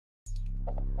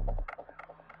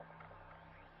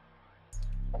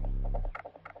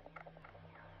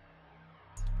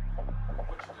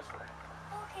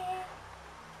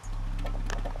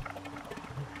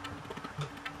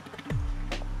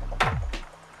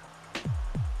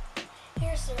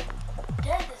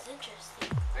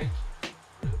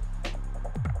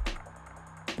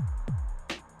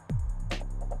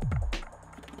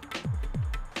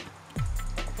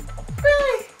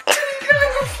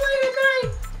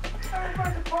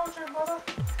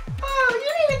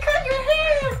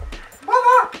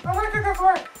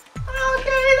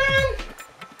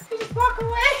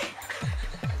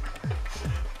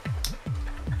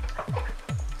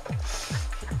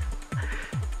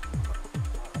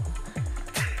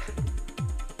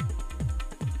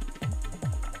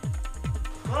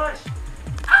Push!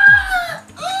 Push!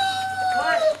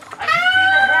 I can see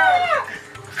the head!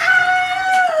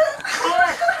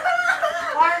 Push!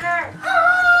 Harder!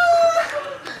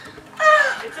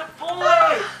 It's a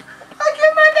boy! Look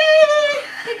at my baby!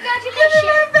 Congratulations! Look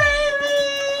at my baby!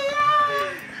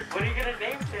 What are you gonna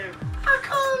name him? I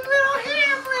call him Little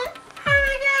Hamlet! Oh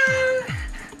my God!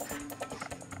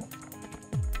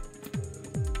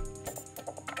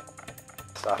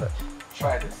 Stop it.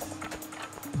 Try this.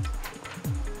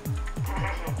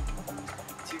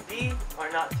 To be or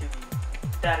not to be?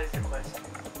 That is the question.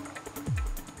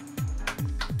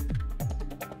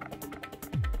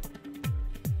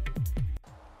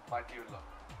 My dear love,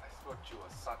 I spoke you a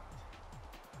sonnet.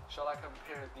 Shall I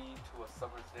compare thee to a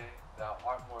summer's day? Thou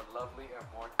art more lovely and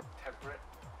more temperate.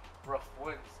 Rough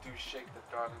winds do shake the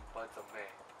darling buds of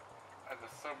May, and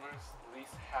the summer's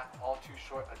lease hath all too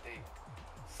short a date.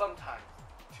 Sometimes,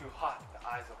 too hot, the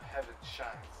eyes of heaven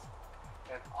shines,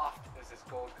 and oft is his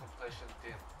gold complexion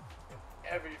dim, and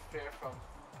every fair from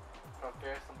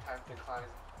fair sometimes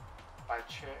declines by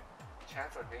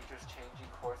chance or nature's changing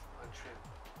course untrimmed.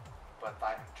 But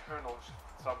thy eternal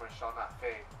summer shall not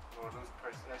fade, nor lose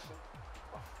possession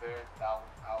of fair thou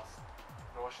else,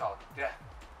 nor shall death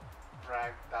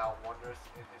drag thou wondrous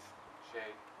in his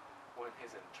shade, when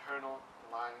his eternal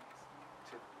lines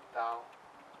to thou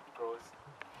growest.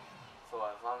 So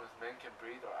as long as men can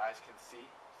breathe or eyes can see,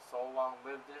 so long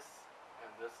live this,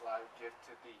 and this life give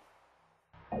to thee.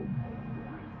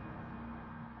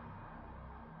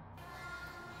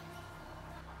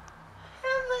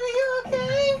 Hamlet, are you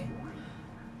okay?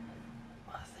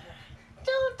 Mother.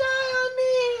 Don't die on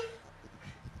me!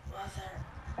 Mother.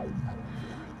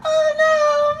 Oh no,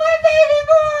 my baby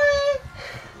boy!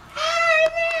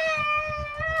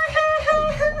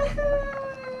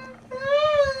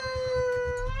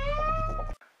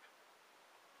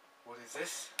 What is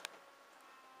this?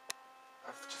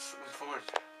 I've just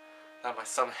informed that my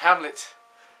son Hamlet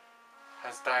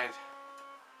has died.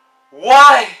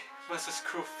 Why must this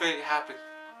cruel fate happen?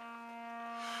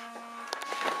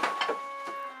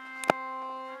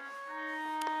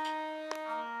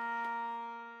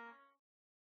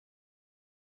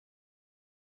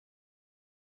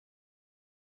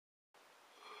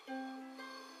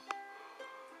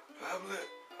 Hamlet,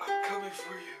 I'm coming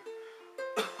for you.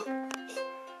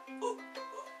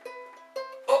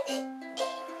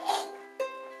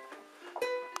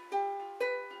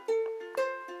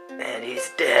 And he's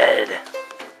dead.